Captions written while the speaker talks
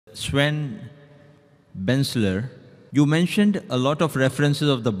Sven Bensler, you mentioned a lot of references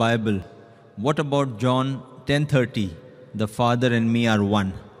of the Bible. What about John 10:30? The Father and me are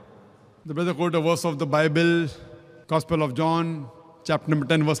one. The brother quoted a verse of the Bible, Gospel of John, chapter number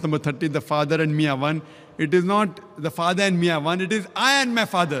 10, verse number 30, the Father and me are one. It is not the Father and me are one, it is I and my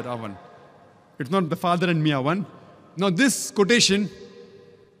Father are one. It's not the Father and me are one. Now this quotation,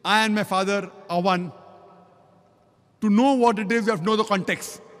 I and my Father are one, to know what it is, you have to know the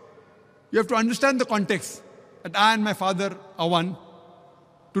context. You have to understand the context, that I and my Father are one.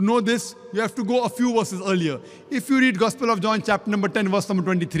 To know this, you have to go a few verses earlier. If you read Gospel of John, chapter number 10, verse number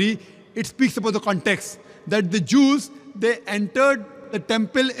 23, it speaks about the context, that the Jews, they entered the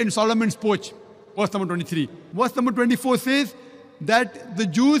temple in Solomon's porch. Verse number 23. Verse number 24 says that the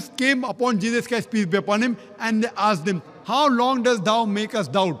Jews came upon Jesus Christ, peace be upon him, and they asked him, how long dost thou make us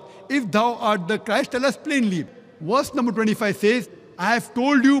doubt? If thou art the Christ, tell us plainly. Verse number 25 says, I have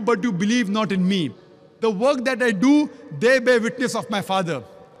told you, but you believe not in me. The work that I do, they bear witness of my Father.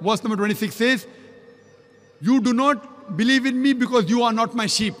 Verse number 26 says, you do not believe in me because you are not my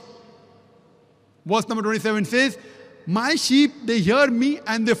sheep. Verse number 27 says, my sheep, they hear me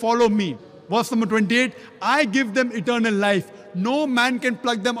and they follow me. Verse number 28, I give them eternal life. No man can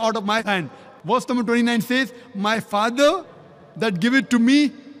pluck them out of my hand. Verse number 29 says, my Father that giveth to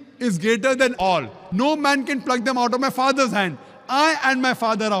me is greater than all. No man can pluck them out of my Father's hand. I and my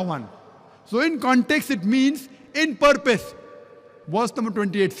Father are one. So in context, it means in purpose. Verse number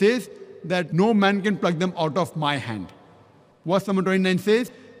 28 says that no man can pluck them out of my hand. Verse number 29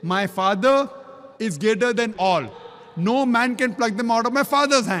 says, my Father is greater than all. No man can pluck them out of my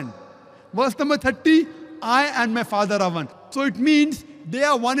Father's hand. Verse number 30, I and my Father are one. So it means they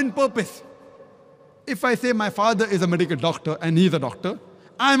are one in purpose. If I say my father is a medical doctor and he is a doctor,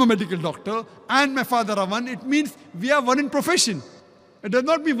 I am a medical doctor and my Father are one, it means we are one in profession. It does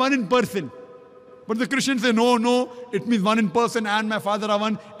not mean one in person. But the Christians say, no, it means one in person and my Father are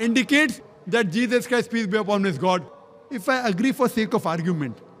one, indicates that Jesus Christ, peace be upon him, is God. If I agree for sake of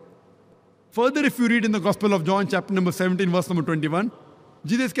argument. Further, if you read in the Gospel of John, chapter number 17, verse number 21,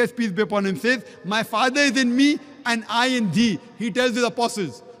 Jesus Christ, peace be upon him, says, my Father is in me and I in thee. He tells his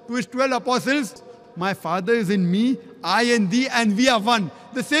apostles, to his 12 apostles, my Father is in me, I in thee, and we are one.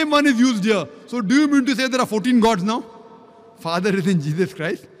 The same one is used here. So do you mean to say there are 14 gods now? Father is in Jesus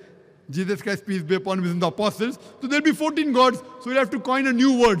Christ. Jesus Christ, peace be upon him, is in the apostles. So there will be 14 gods. So you have to coin a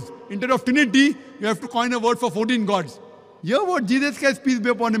new word. Instead of Trinity, you have to coin a word for 14 gods. Here what Jesus Christ, peace be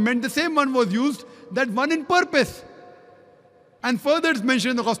upon him, meant the same one was used, that one in purpose. And further it's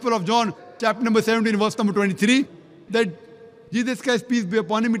mentioned in the Gospel of John, chapter number 17, verse number 23, that Jesus Christ, peace be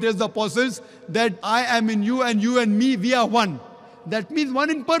upon him, he tells the apostles that I am in you and you and me, we are one. That means one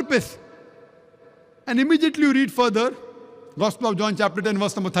in purpose. And immediately you read further, Gospel of John, chapter 10,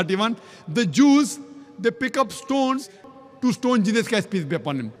 verse number 31, the Jews, they pick up stones to stone Jesus Christ, peace be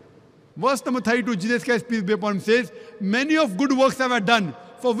upon him. Verse number 32, Jesus Christ, peace be upon him, says, many of good works have I done.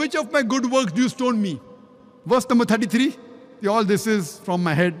 For which of my good works do you stone me? Verse number 33, all this is from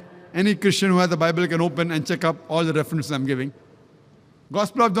my head. Any Christian who has the Bible can open and check up all the references I'm giving.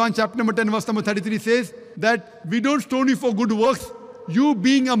 Gospel of John, chapter number 10, verse number 33 says that we don't stone you for good works. You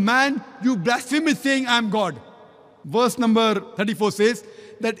being a man, you blaspheme it saying, I am God. Verse number 34 says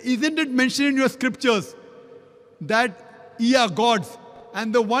that isn't it mentioned in your scriptures that ye are gods,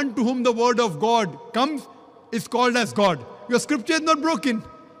 and the one to whom the word of God comes is called as God. Your scripture is not broken.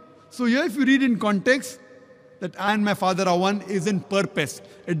 So here if you read in context, that I and my Father are one is in purpose.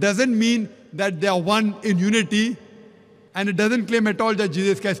 It doesn't mean that they are one in unity, and it doesn't claim at all that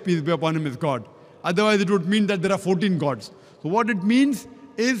Jesus Christ, peace be upon him, is God. Otherwise it would mean that there are 14 gods. So what it means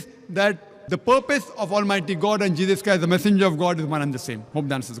is that the purpose of Almighty God and Jesus Christ, the messenger of God, is one and the same. Hope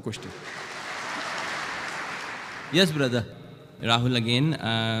that answers the question. Yes, brother. Rahul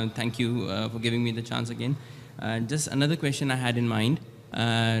again, thank you for giving me the chance again. Just another question I had in mind.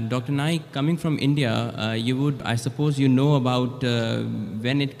 Dr. Naik, coming from India, you would, I suppose you know about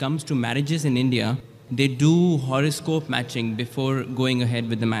when it comes to marriages in India, they do horoscope matching before going ahead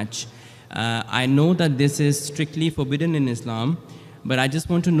with the match. I know that this is strictly forbidden in Islam, but I just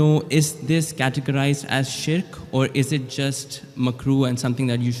want to know, is this categorized as shirk, or is it just makruh and something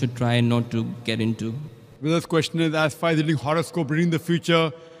that you should try not to get into? This question is as far as reading horoscope, reading the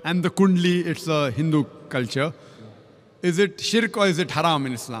future, and the kundli, it's a Hindu culture. Is it shirk or is it haram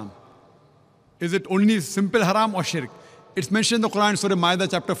in Islam? Is it only simple haram or shirk? It's mentioned in the Quran, Surah Ma'idah,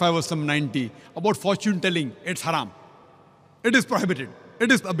 chapter 5, verse 90, about fortune telling. It's haram. It is prohibited.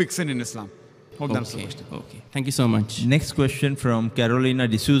 It is a big sin in Islam. Hope that's the question. Okay. Thank you so much. Next question from Carolina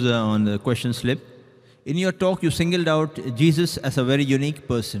D'Souza on the question slip. In your talk, you singled out Jesus as a very unique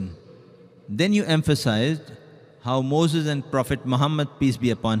person. Then you emphasized how Moses and Prophet Muhammad, peace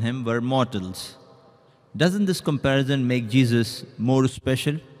be upon him, were mortals. Doesn't this comparison make Jesus more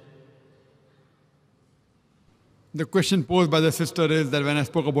special? The question posed by the sister is that when I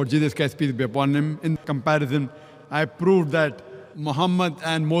spoke about Jesus Christ, peace be upon him, in comparison, I proved that Muhammad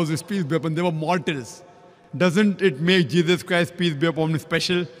and Moses, peace be upon him, they were mortals. Doesn't it make Jesus Christ, peace be upon him,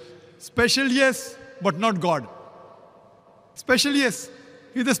 special? Special, yes, but not God. Special, yes.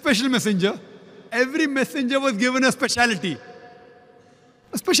 He's a special messenger. Every messenger was given a speciality.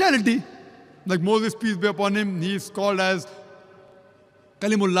 A speciality. Like Moses, peace be upon him, he is called as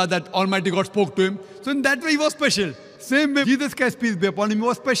Kalimullah, that Almighty God spoke to him. So in that way he was special. Same way Jesus Christ, peace be upon him, he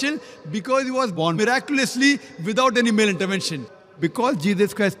was special because he was born miraculously without any male intervention. Because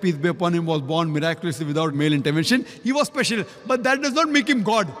Jesus Christ, peace be upon him, was born miraculously without male intervention, he was special. But that does not make him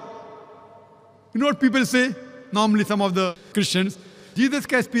God. You know what people say? Normally some of the Christians, Jesus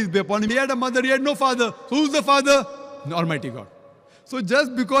Christ, peace be upon him, he had a mother, he had no father. So who's the father? The Almighty God. So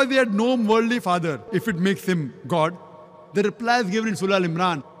just because he had no worldly father, if it makes him God, the reply is given in Surah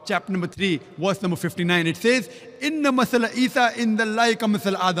Al-Imran, chapter number 3, verse number 59. It says, Inna masala Isa inda Allahi ka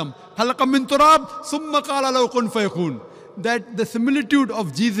masal Adam, halaka min turab, summa qala lahu kun fayakun. That the similitude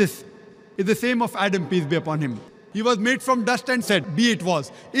of Jesus is the same of Adam, peace be upon him. He was made from dust and said, be it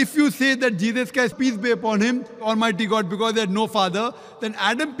was. If you say that Jesus Christ, peace be upon him, Almighty God, because he had no father, then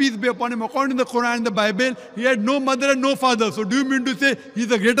Adam, peace be upon him, according to the Quran and the Bible, he had no mother and no father. So do you mean to say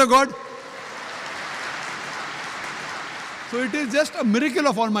he's a greater God? So it is just a miracle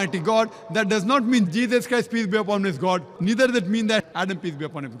of Almighty God. That does not mean Jesus Christ, peace be upon him, is God. Neither does it mean that Adam, peace be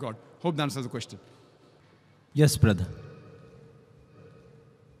upon him, is God. Hope that answers the question. Yes, brother.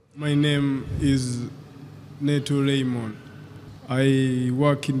 My name is Neto Raymond. I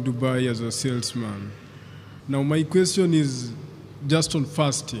work in Dubai as a salesman. Now my question is just on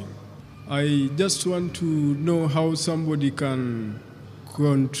fasting. I just want to know how somebody can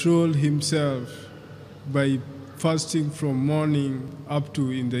control himself by fasting from morning up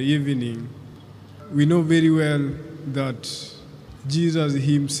to in the evening. We know very well that Jesus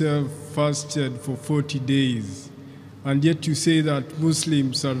himself fasted for 40 days. And yet you say that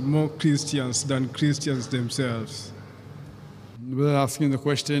Muslims are more Christians than Christians themselves. We're asking the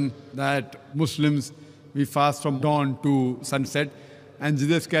question that Muslims, we fast from dawn to sunset, and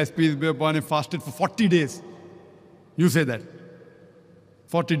Jesus Christ, peace be upon him, fasted for 40 days. You say that.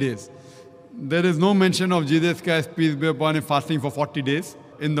 40 days. There is no mention of Jesus Christ, peace be upon him, fasting for 40 days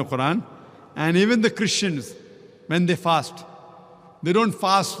in the Quran. And even the Christians, when they fast, they don't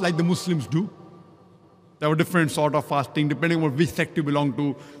fast like the Muslims do. There are different sort of fasting depending on which sect you belong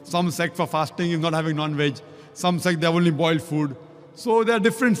to. Some sect for fasting is not having non-veg. Some sect they have only boiled food. So there are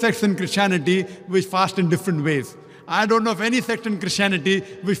different sects in Christianity which fast in different ways. I don't know of any sect in Christianity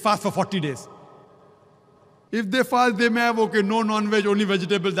which fast for 40 days. If they fast, they may have, okay, no non-veg, only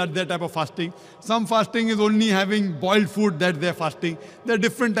vegetables, that's their type of fasting. Some fasting is only having boiled food, that's their fasting. There are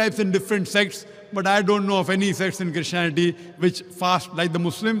different types in different sects, but I don't know of any sects in Christianity which fast like the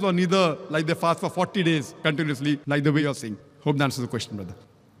Muslims or neither like they fast for 40 days continuously like the way you're saying. Hope that answers the question, brother.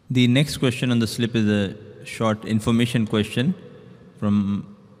 The next question on the slip is a short information question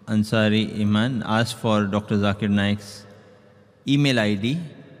from Ansari Iman. Asked for Dr. Zakir Naik's email ID.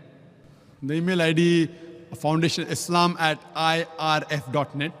 The email ID, Foundation Islam at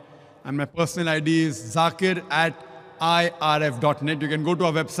irf.net, and my personal ID is zakir at irf.net. You can go to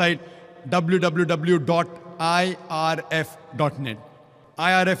our website www.irf.net.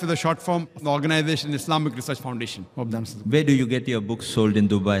 IRF is a short form of the organization Islamic Research Foundation. Hope that answers. Where do you get your books sold in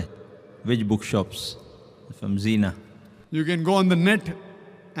Dubai? Which bookshops? From Zina. You can go on the net,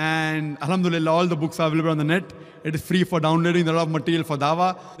 and alhamdulillah, all the books are available on the net. It is free for downloading. There are material for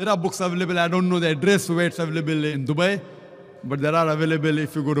dawah. There are books available. I don't know the address where it's available in Dubai, but there are available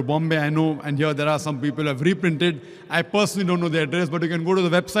if you go to Bombay, I know, and here there are some people who have reprinted. I personally don't know the address, but you can go to the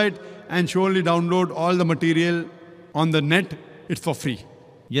website and surely download all the material on the net. It's for free.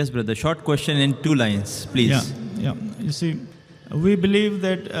 Yes, brother. Short question in 2 lines, please. Yeah. You see, we believe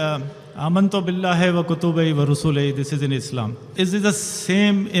that Amantu billahi wa kutubihi wa rusulihi, this is in Islam. Is it the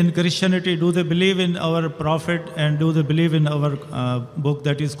same in Christianity? Do they believe in our Prophet and do they believe in our book,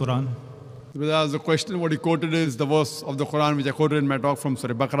 that is Quran? The question, what he quoted is the verse of the Quran which I quoted in my talk from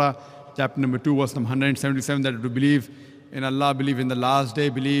Surah Baqarah, chapter number 2, verse number 177, that to believe in Allah, believe in the last day,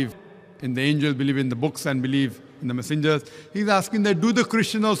 believe in the angels, believe in the books, and believe in the messengers. He's asking that, do the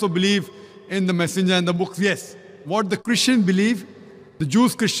Christians also believe in the messenger and the books? Yes. What the Christians believe, the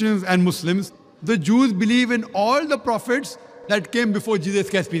Jews, Christians, and Muslims, the Jews believe in all the prophets that came before Jesus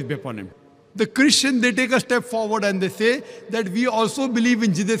Christ, peace be upon him. The Christians, they take a step forward and they say that we also believe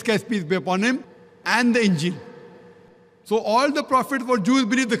in Jesus Christ, peace be upon him, and the Injil. So all the prophets what Jews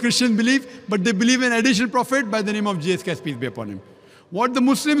believe, the Christians believe, but they believe in additional prophet by the name of Jesus Christ, peace be upon him. What the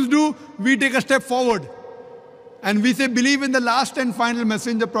Muslims do, we take a step forward. And we say, believe in the last and final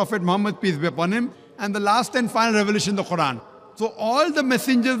messenger, Prophet Muhammad, peace be upon him, and the last and final revelation, the Quran. So all the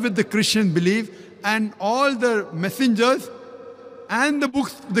messengers with the Christians believe, and all the messengers and the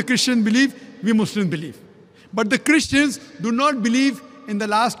books the Christians believe, we Muslims believe. But the Christians do not believe in the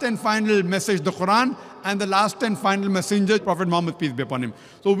last and final message, the Quran, and the last and final messenger, Prophet Muhammad, peace be upon him.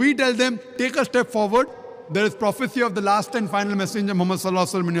 So we tell them, take a step forward. There is prophecy of the last and final messenger, Muhammad sallallahu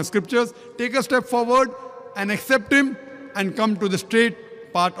alaihi wasallam, in your scriptures. Take a step forward and accept him and come to the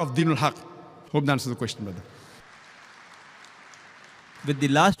straight part of Dinul Haq. Hope that answers the question, brother. With the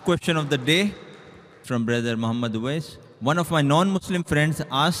last question of the day from Brother Muhammad Uwais, one of my non-Muslim friends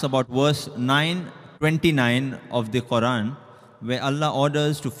asks about verse 9:29 of the Quran, where Allah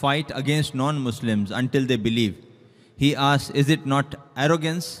orders to fight against non-Muslims until they believe. He asks, is it not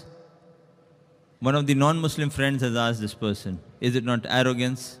arrogance? One of the non-Muslim friends has asked this person, is it not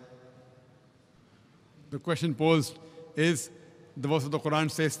arrogance? The question posed is, the verse of the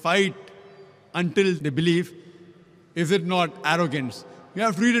Quran says, fight until they believe. Is it not arrogance? You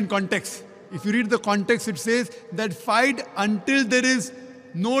have to read in context. If you read the context, it says that fight until there is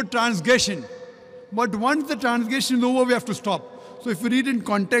no transgression. But once the transgression is over, we have to stop. So if you read in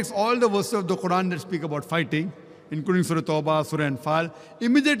context all the verses of the Quran that speak about fighting, including Surah Tawbah, Surah Anfal,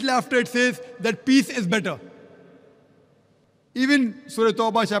 immediately after it says that peace is better. Even Surah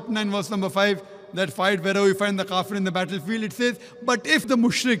Tawbah, chapter 9, verse number 5, that fight wherever you find the kafir in the battlefield, it says, but if the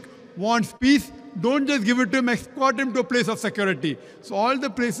mushrik wants peace, don't just give it to him, escort him to a place of security. So all the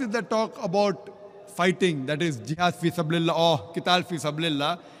places that talk about fighting, that is jihad fi sabilillah or qital fi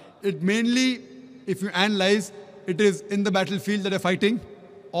sabilillah, it mainly, if you analyze, it is in the battlefield that they're fighting,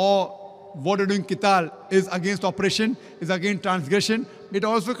 or what they're doing qital is against oppression, is against transgression. It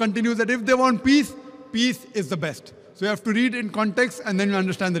also continues that if they want peace, peace is the best. So you have to read in context and then you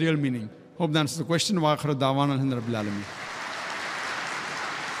understand the real meaning. Hope that answers the question. Wa akhiru da'wana alhamdulillahi rabbil alamin.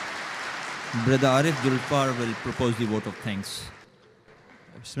 Brother Arif Dulfar will propose the vote of thanks.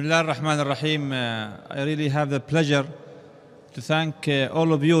 Bismillah ar-Rahman ar-Rahim. I really have the pleasure to thank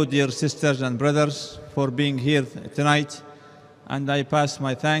all of you, dear sisters and brothers, for being here tonight. And I pass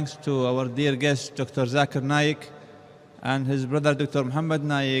my thanks to our dear guest, Dr. Zakir Naik, and his brother, Dr. Muhammad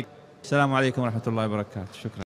Naik. Assalamu alaikum wa rahmatullahi wa barakatuh. Shukran.